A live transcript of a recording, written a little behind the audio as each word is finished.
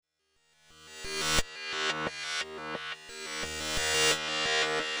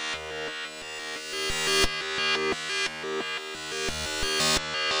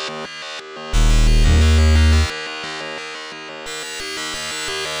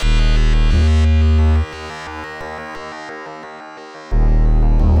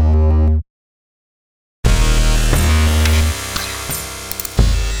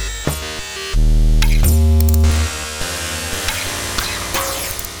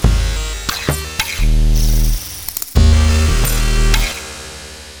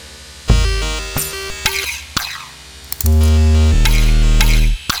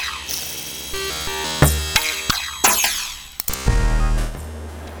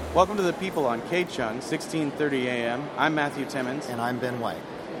Welcome to the People on KCHUNG, 1630 AM. I'm Matthew Timmons. And I'm Ben White.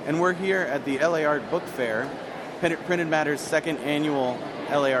 And we're here at the LA Art Book Fair, Printed Matter's second annual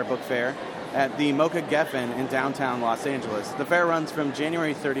LA Art Book Fair, at the Mocha Geffen in downtown Los Angeles. The fair runs from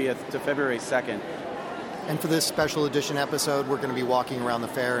January 30th to February 2nd. And for this special edition episode, we're going to be walking around the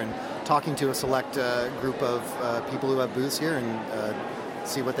fair and talking to a select group of people who have booths here and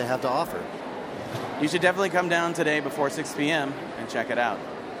see what they have to offer. You should definitely come down today before 6 p.m. and check it out.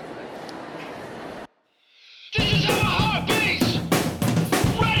 This is how my heart beats,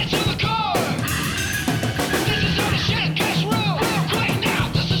 right into the core. This is how the shit gets real quick now.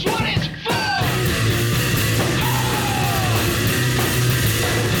 This is what it's for.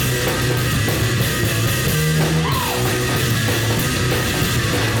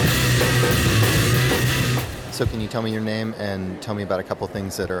 So can you tell me your name and tell me about a couple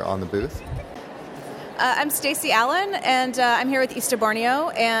things that are on the booth? I'm Stacy Allen, and I'm here with Easter Borneo,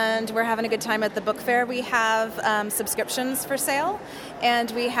 and we're having a good time at the book fair. We have subscriptions for sale,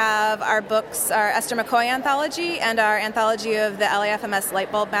 and we have our books, our Esther McCoy anthology, and our anthology of the LAFMS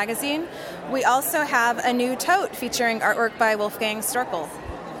Lightbulb magazine. We also have a new tote featuring artwork by Wolfgang Storkel.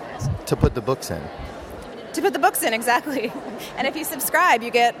 To put the books in. To put the books in, exactly. And if you subscribe, you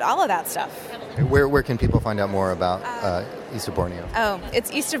get all of that stuff. Where can people find out more about Easter Borneo? Oh,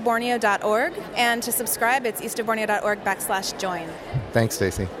 it's easterborneo.org, and to subscribe, it's easterborneo.org/join. Thanks,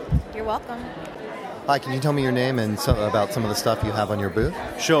 Stacy. You're welcome. Hi, can you tell me your name and about some of the stuff you have on your booth?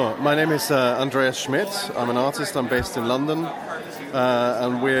 Sure. My name is Andreas Schmidt. I'm an artist. I'm based in London.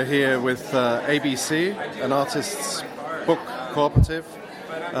 And we're here with ABC, an artists' book cooperative.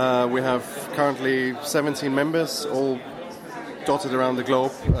 We have currently 17 members, all dotted around the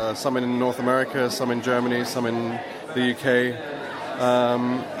globe, some in North America, some in Germany, some in the UK.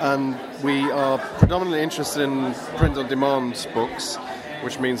 And we are predominantly interested in print-on-demand books,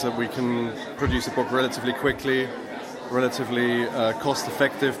 which means that we can produce a book relatively quickly, relatively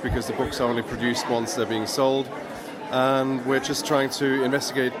cost-effective, because the books are only produced once they're being sold. And we're just trying to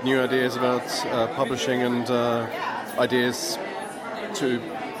investigate new ideas about publishing and ideas to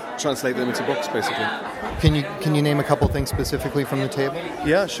translate them into books, basically. Can you name a couple things specifically from the table?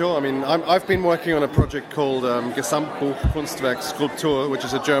 Yeah, sure. I mean, I've been working on a project called Gesamtbuch Kunstwerk Skulptur, which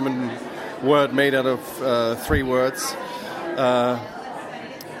is a German word made out of 3 words.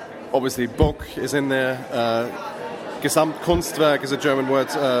 Obviously, book is in there. Gesamtkunstwerk is a German word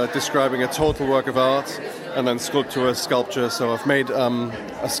describing a total work of art, and then Skulptur, sculpture. So I've made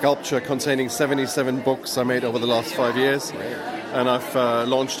a sculpture containing 77 books I made over the last 5 years. And I've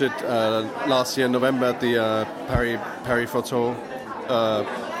launched it last year in November at the Paris Photo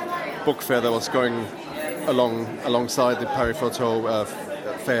book fair that was going alongside the Paris Photo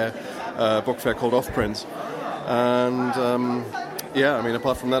fair, book fair called Offprint. And I mean,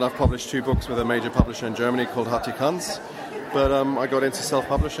 apart from that, I've published 2 books with a major publisher in Germany called Hattie Kanz. But I got into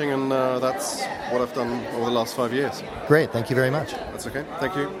self-publishing, and that's what I've done over the last 5 years. Great, thank you very much. That's okay,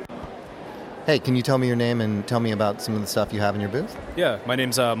 thank you. Hey, can you tell me your name and tell me about some of the stuff you have in your booth? Yeah, my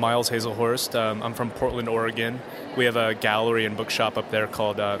name's Miles Hazelhorst. I'm from Portland, Oregon. We have a gallery and bookshop up there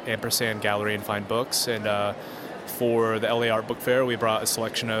called Ampersand Gallery and Fine Books. And for the LA Art Book Fair, we brought a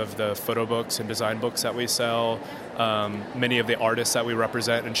selection of the photo books and design books that we sell, many of the artists that we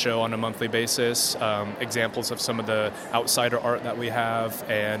represent and show on a monthly basis, examples of some of the outsider art that we have,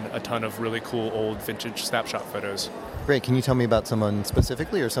 and a ton of really cool old vintage snapshot photos. Great. Can you tell me about someone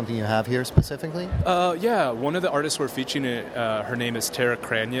specifically or something you have here specifically? Yeah, one of the artists we're featuring, her name is Tara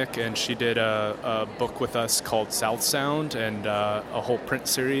Kraniak, and she did a book with us called South Sound, and a whole print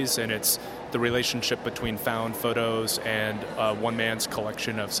series, and it's the relationship between found photos and one man's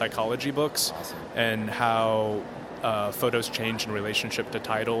collection of psychology books, and how photos change in relationship to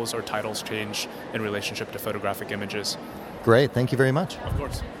titles, or titles change in relationship to photographic images. Great. Thank you very much. Of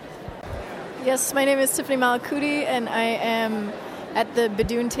course. Yes, my name is Tiffany Malakuti, and I am at the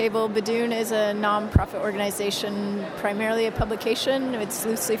Badoon table. Badoon is a non-profit organization, primarily a publication. It's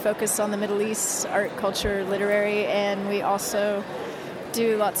loosely focused on the Middle East, art, culture, literary, and we also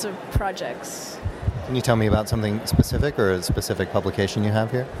do lots of projects. Can you tell me about something specific or a specific publication you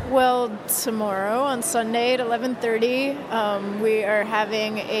have here? Well, tomorrow on Sunday at 11:30, we are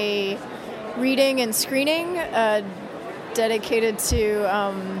having a reading and screening dedicated to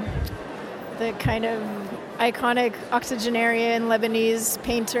the kind of iconic octogenarian Lebanese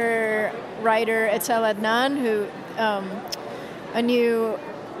painter, writer Etel Adnan, who a new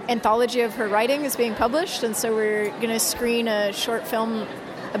anthology of her writing is being published, and so we're going to screen a short film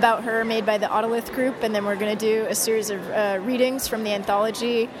about her made by the Autolith Group, and then we're going to do a series of readings from the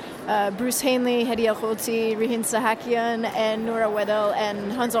anthology. Bruce Hanley, Hedi El-Kholti, Rihin Sahakian, and Nora Wedel,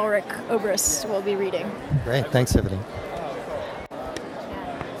 and Hans-Ulrich Obrist will be reading. Great. Thanks, Tiffany.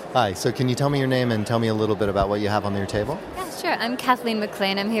 Hi. So can you tell me your name and tell me a little bit about what you have on your table? Yeah, sure. I'm Kathleen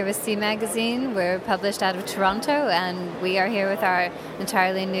McLean. I'm here with C Magazine. We're published out of Toronto, and we are here with our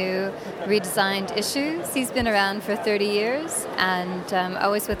entirely new, redesigned issue. C's been around for 30 years, and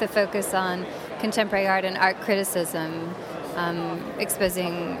always with a focus on contemporary art and art criticism,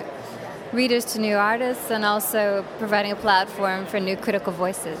 exposing readers to new artists and also providing a platform for new critical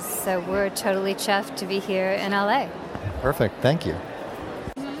voices. So we're totally chuffed to be here in LA. Perfect. Thank you.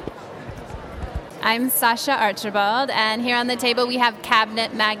 I'm Sasha Archibald, and here on the table we have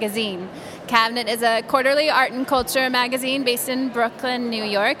Cabinet Magazine. Cabinet is a quarterly art and culture magazine based in Brooklyn, New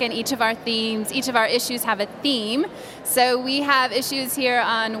York, and each of our issues have a theme. So we have issues here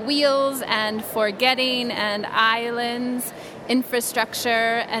on wheels and forgetting and islands, infrastructure,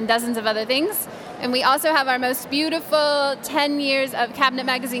 and dozens of other things. And we also have our most beautiful 10 years of Cabinet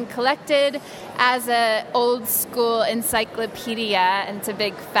Magazine collected as an old school encyclopedia, and it's a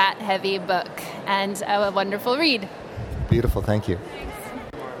big, fat, heavy book and a wonderful read. Beautiful. Thank you.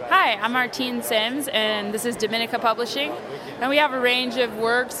 Hi, I'm Martine Sims, and this is Dominica Publishing. And we have a range of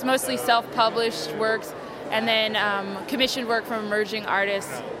works, mostly self-published works, and then commissioned work from emerging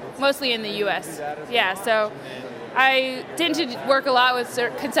artists, mostly in the U.S. Yeah, so I tend to work a lot with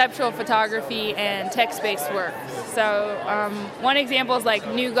conceptual photography and text-based work. So one example is like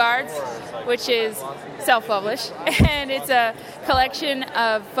New Guards, which is self-published, and it's a collection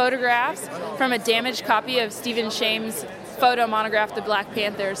of photographs from a damaged copy of Stephen Shame's photo monograph, The Black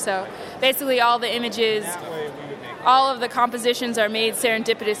Panther. So basically all the images, all of the compositions are made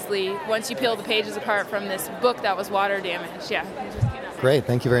serendipitously once you peel the pages apart from this book that was water damaged. Yeah. Great.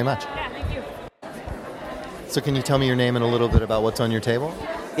 Thank you very much. Yeah, thank you. So can you tell me your name and a little bit about what's on your table?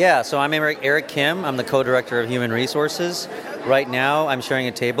 Yeah, so I'm Eric Kim. I'm the co-director of Human Resources. Right now, I'm sharing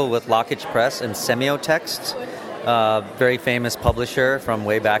a table with Lockage Press and Semiotext, very famous publisher from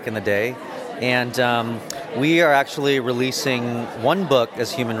way back in the day. And we are actually releasing one book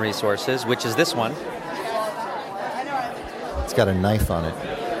as Human Resources, which is this one. It's got a knife on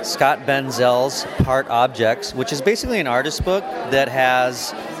it. Scott Benzel's Part Objects, which is basically an artist book that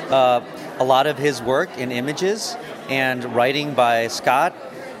has a lot of his work in images and writing by Scott,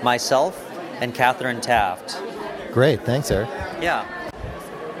 myself, and Catherine Taft. Great. Thanks, Eric. Yeah.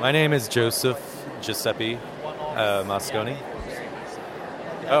 My name is Joseph Giuseppe Mosconi.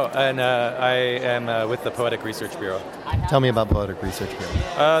 Oh, and I am with the Poetic Research Bureau. Tell me about Poetic Research Bureau.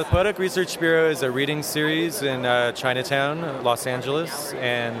 The Poetic Research Bureau is a reading series in Chinatown, Los Angeles,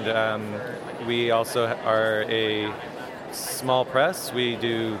 and we also are a small press. We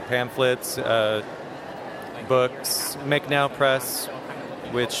do pamphlets, books. Make Now Press,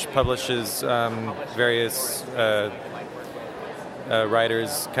 which publishes various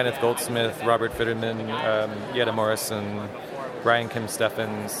writers, Kenneth Goldsmith, Robert Fitterman, Yetta Morrison, Brian Kim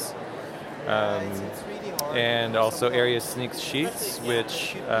Steffens, and also Area Sneaks Sheets,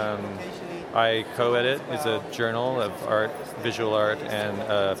 which I co-edit. Is a journal of art, visual art, and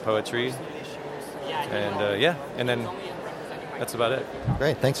poetry. And and then that's about it.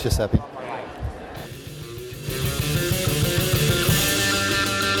 Great. Thanks, Giuseppe.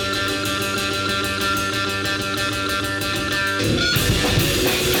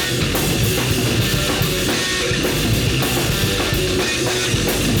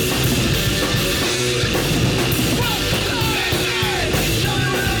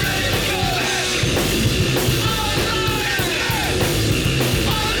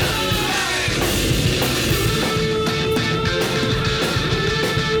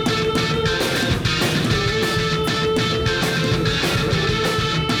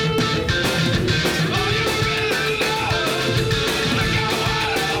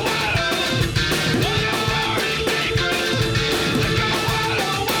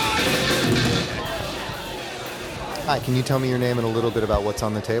 Hi, can you tell me your name and a little bit about what's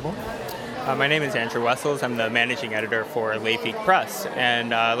on the table? My name is Andrew Wessels. I'm the managing editor for Le Peak Press. And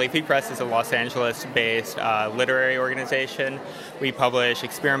Le Peak Press is a Los Angeles-based literary organization. We publish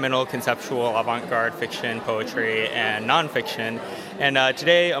experimental, conceptual, avant-garde fiction, poetry, and nonfiction. And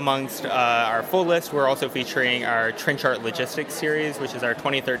today, amongst our full list, we're also featuring our Trench Art Logistics series, which is our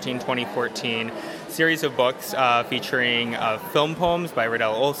 2013-2014 series of books featuring film poems by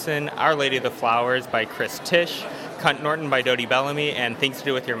Riddell Olson, Our Lady of the Flowers by Chris Tisch, Cunt Norton by Dodie Bellamy, and Things to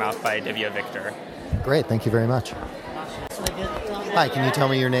Do with Your Mouth by Divya Victor. Great, thank you very much. Hi, can you tell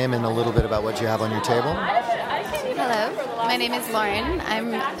me your name and a little bit about what you have on your table? Hello, my name is Lauren.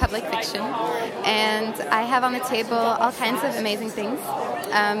 I'm public fiction, and I have on the table all kinds of amazing things.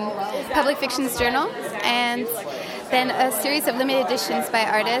 Public fiction's journal, and then a series of limited editions by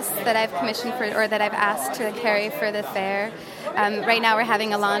artists that I've commissioned for, or that I've asked to carry for the fair. Right now we're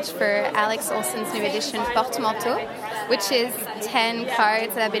having a launch for Alex Olson's new edition, Porte-Manteau, which is 10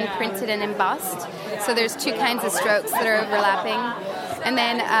 cards that have been printed and embossed. So there's two kinds of strokes that are overlapping. And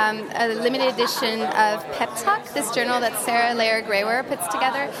then a limited edition of Pep Talk, this journal that Sarah Lair Grayware puts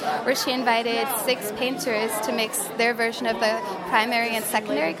together, where she invited 6 painters to mix their version of the primary and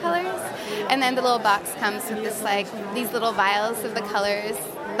secondary colors. And then the little box comes with this, these little vials of the colors.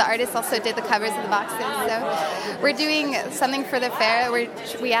 The artists also did the covers of the boxes. So we're doing something for the fair where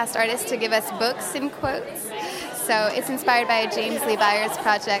we asked artists to give us books in quotes. So it's inspired by a James Lee Byers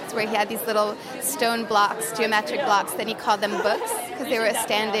project where he had these little stone blocks, geometric blocks, then he called them books because they were a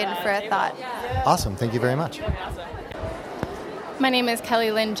stand-in for a thought. Awesome. Thank you very much. My name is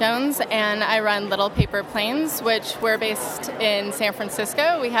Kelly Lynn Jones, and I run Little Paper Planes, which we're based in San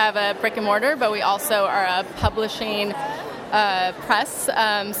Francisco. We have a brick and mortar, but we also are a publishing press,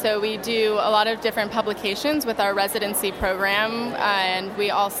 so we do a lot of different publications with our residency program, and we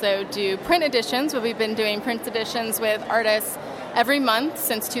also do print editions. We've been doing print editions with artists every month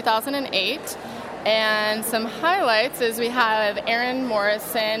since 2008. And some highlights is we have Erin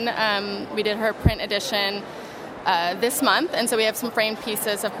Morrison. We did her print edition this month, and so we have some framed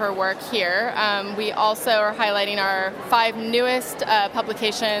pieces of her work here. We also are highlighting our 5 newest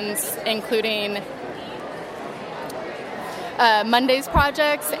publications, including Monday's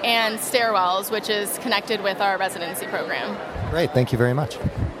Projects and Stairwells, which is connected with our residency program. Great, thank you very much.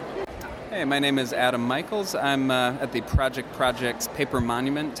 Hey, my name is Adam Michaels. I'm at the Project Projects Paper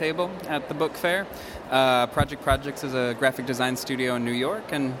Monument table at the book fair. Project Projects is a graphic design studio in New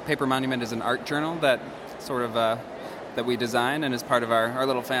York, and Paper Monument is an art journal that that we design and is part of our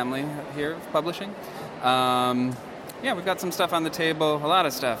little family here of publishing. Yeah, we've got some stuff on the table, a lot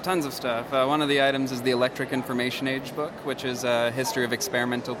of stuff, tons of stuff. One of the items is the Electric Information Age book, which is a history of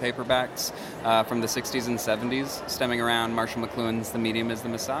experimental paperbacks from the 60s and 70s, stemming around Marshall McLuhan's The Medium is the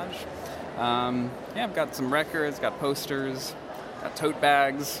Massage. Yeah, I've got some records, got posters, got tote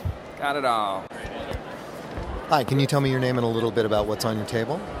bags, got it all. Hi, can you tell me your name and a little bit about what's on your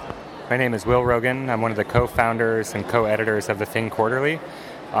table? My name is Will Rogan. I'm one of the co-founders and co-editors of The Thing Quarterly.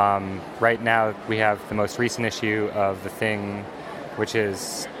 Right now we have the most recent issue of The Thing, which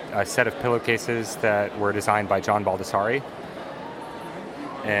is a set of pillowcases that were designed by John Baldessari.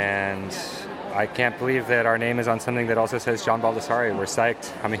 And I can't believe that our name is on something that also says John Baldessari. We're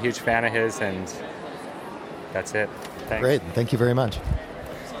psyched. I'm a huge fan of his, and that's it. Thanks. Great. Thank you very much.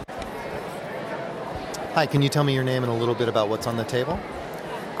 Hi, can you tell me your name and a little bit about what's on the table?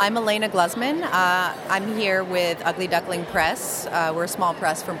 I'm Elena Glusman. I'm here with Ugly Duckling Press. We're a small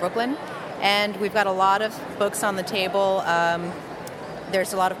press from Brooklyn, and we've got a lot of books on the table.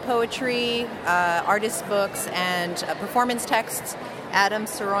 There's a lot of poetry, artist books, and performance texts. Adam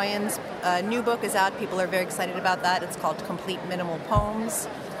Saroyan's new book is out. People are very excited about that. It's called Complete Minimal Poems.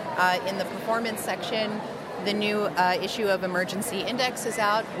 In the performance section, the new issue of Emergency Index is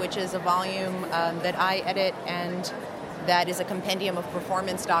out, which is a volume that I edit, and that is a compendium of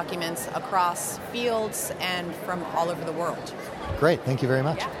performance documents across fields and from all over the world. Great, thank you very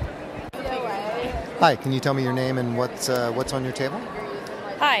much. Hi, can you tell me your name and what's on your table?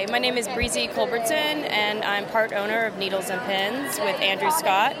 Hi, my name is Breezy Culbertson, and I'm part owner of Needles and Pens with Andrew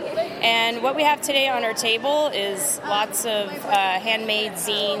Scott. And what we have today on our table is lots of handmade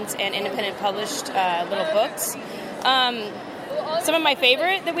zines and independent published little books. Some of my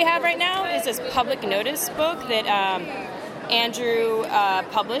favorite that we have right now is this Public Notice book that Andrew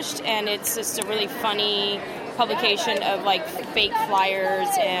published, and it's just a really funny publication of fake flyers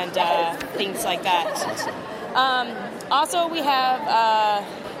and things like that. Also, we have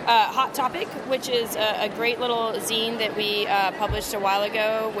Hot Topic, which is a great little zine that we published a while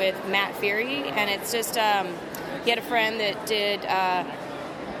ago with Matt Feary, and it's just he had a friend that did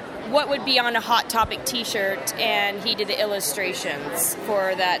what would be on a Hot Topic T-shirt, and he did the illustrations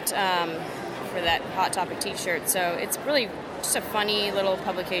for that Hot Topic T-shirt. So it's really just a funny little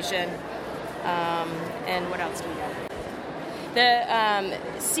publication. And what else do we got? The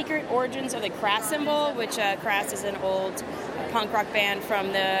Secret Origins of the Crass Symbol, which Crass is an old punk rock band from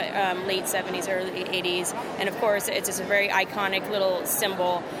the late 70s, early 80s. And of course, it's just a very iconic little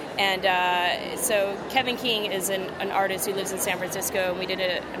symbol. And so Kevin King is an artist who lives in San Francisco, and we did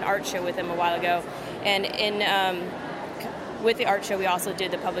an art show with him a while ago. And with the art show, we also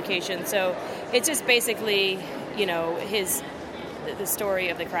did the publication. So it's just basically, his the story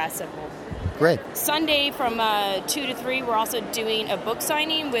of the crass symbol. Great. Sunday from 2 to 3, we're also doing a book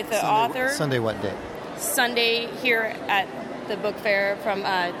signing with the author. Sunday what day? Sunday here at the book fair from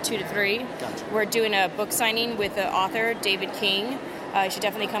 2 to 3. Gotcha. We're doing a book signing with the author, David King. You should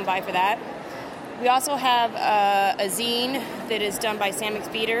definitely come by for that. We also have a zine that is done by Sam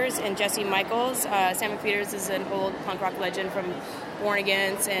McPheeters and Jesse Michaels. Sam McPheeters is an old punk rock legend from Born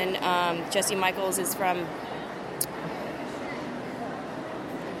Against, and Jesse Michaels is from...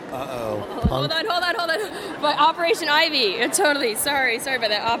 Hold on. But Operation Ivy. Totally. Sorry about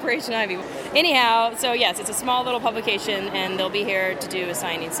that. Operation Ivy. Anyhow, so yes, it's a small little publication, and they'll be here to do a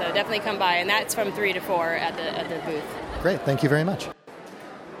signing. So definitely come by, and that's from 3 to 4 at the booth. Great. Thank you very much.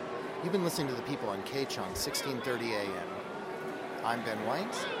 You've been listening to The People on KCHUNG, 1630 AM. I'm Ben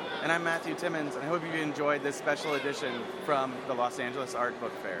White. And I'm Matthew Timmons, and I hope you enjoyed this special edition from the Los Angeles Art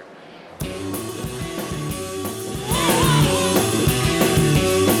Book Fair.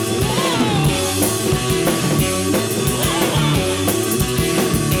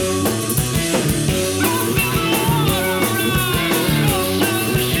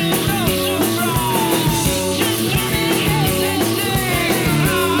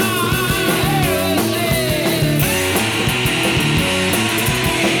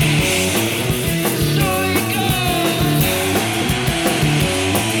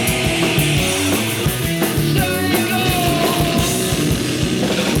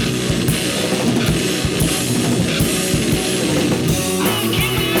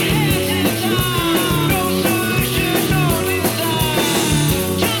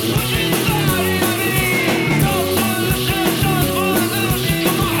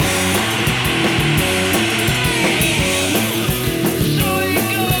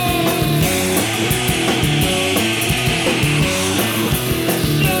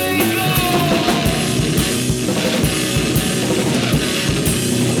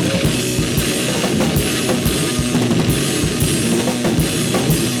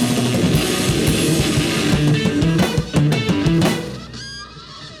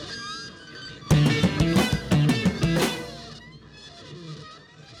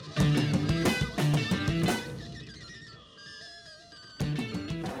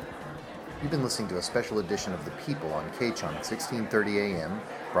 To a special edition of The People on KCHUNG, 1630 AM,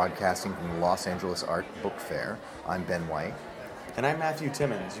 broadcasting from the Los Angeles Art Book Fair. I'm Ben White. And I'm Matthew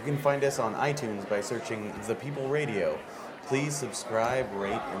Timmons. You can find us on iTunes by searching The People Radio. Please subscribe,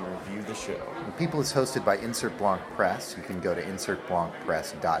 rate, and review the show. The People is hosted by Insert Blanc Press. You can go to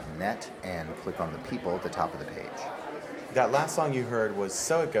insertblancpress.net and click on The People at the top of the page. That last song you heard was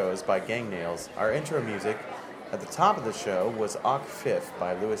So It Goes by Gang Nails. Our intro music at the top of the show was Ock Fifth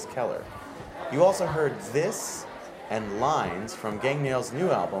by Lewis Keller. You also heard This and Lines from Gang Nails'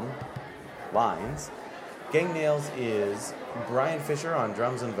 new album, Lines. Gang Nails is Brian Fisher on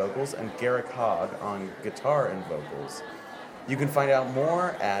drums and vocals and Garrick Hogg on guitar and vocals. You can find out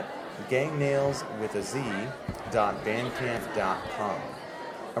more at gangnails.bandcamp.com.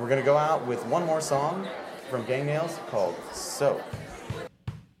 And we're going to go out with one more song from Gang Nails called Soap.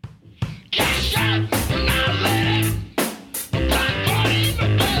 Shut